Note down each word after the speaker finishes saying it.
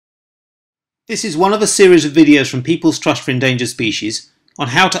This is one of a series of videos from People's Trust for Endangered Species on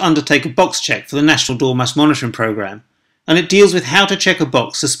how to undertake a box check for the National Dormouse Monitoring Programme, and it deals with how to check a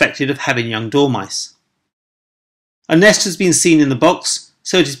box suspected of having young dormice. A nest has been seen in the box,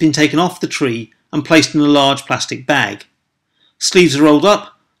 so it has been taken off the tree and placed in a large plastic bag. Sleeves are rolled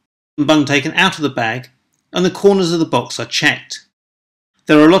up, and bung taken out of the bag, and the corners of the box are checked.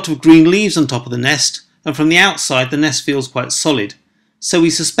 There are a lot of green leaves on top of the nest, and from the outside the nest feels quite solid, so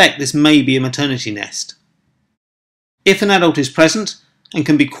we suspect this may be a maternity nest. If an adult is present and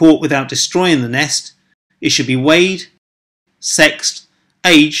can be caught without destroying the nest, it should be weighed, sexed,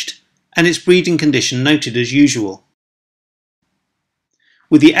 aged, and its breeding condition noted as usual.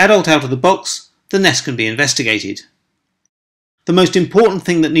 With the adult out of the box, the nest can be investigated. The most important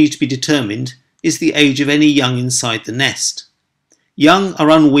thing that needs to be determined is the age of any young inside the nest. Young are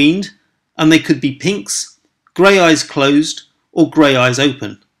unweaned, and they could be pinks, grey eyes closed, or grey eyes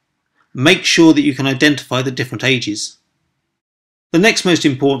open. Make sure that you can identify the different ages. The next most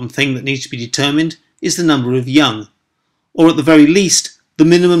important thing that needs to be determined is the number of young, or at the very least, the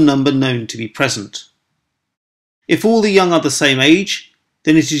minimum number known to be present. If all the young are the same age,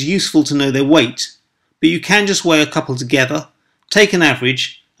 then it is useful to know their weight, but you can just weigh a couple together, take an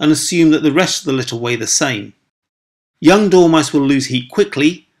average, and assume that the rest of the litter weigh the same. Young dormice will lose heat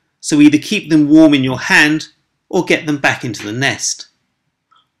quickly, so either keep them warm in your hand or get them back into the nest.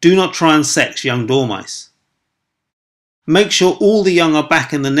 Do not try and sex young dormice. Make sure all the young are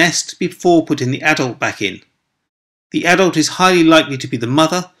back in the nest before putting the adult back in. The adult is highly likely to be the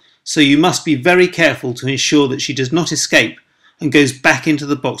mother, so you must be very careful to ensure that she does not escape and goes back into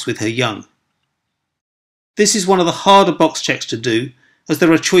the box with her young. This is one of the harder box checks to do, as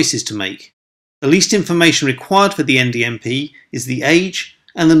there are choices to make. The least information required for the NDMP is the age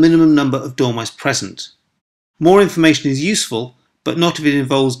and the minimum number of dormice present. More information is useful, but not if it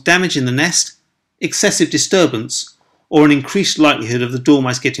involves damage in the nest, excessive disturbance, or an increased likelihood of the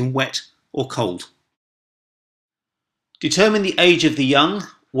dormice getting wet or cold. Determine the age of the young,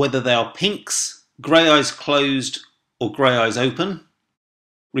 whether they are pinks, grey eyes closed, or grey eyes open.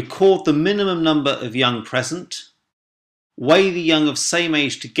 Record the minimum number of young present. Weigh the young of same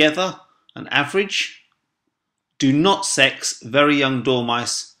age together and average. Do not sex very young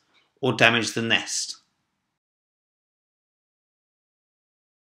dormice or damage the nest.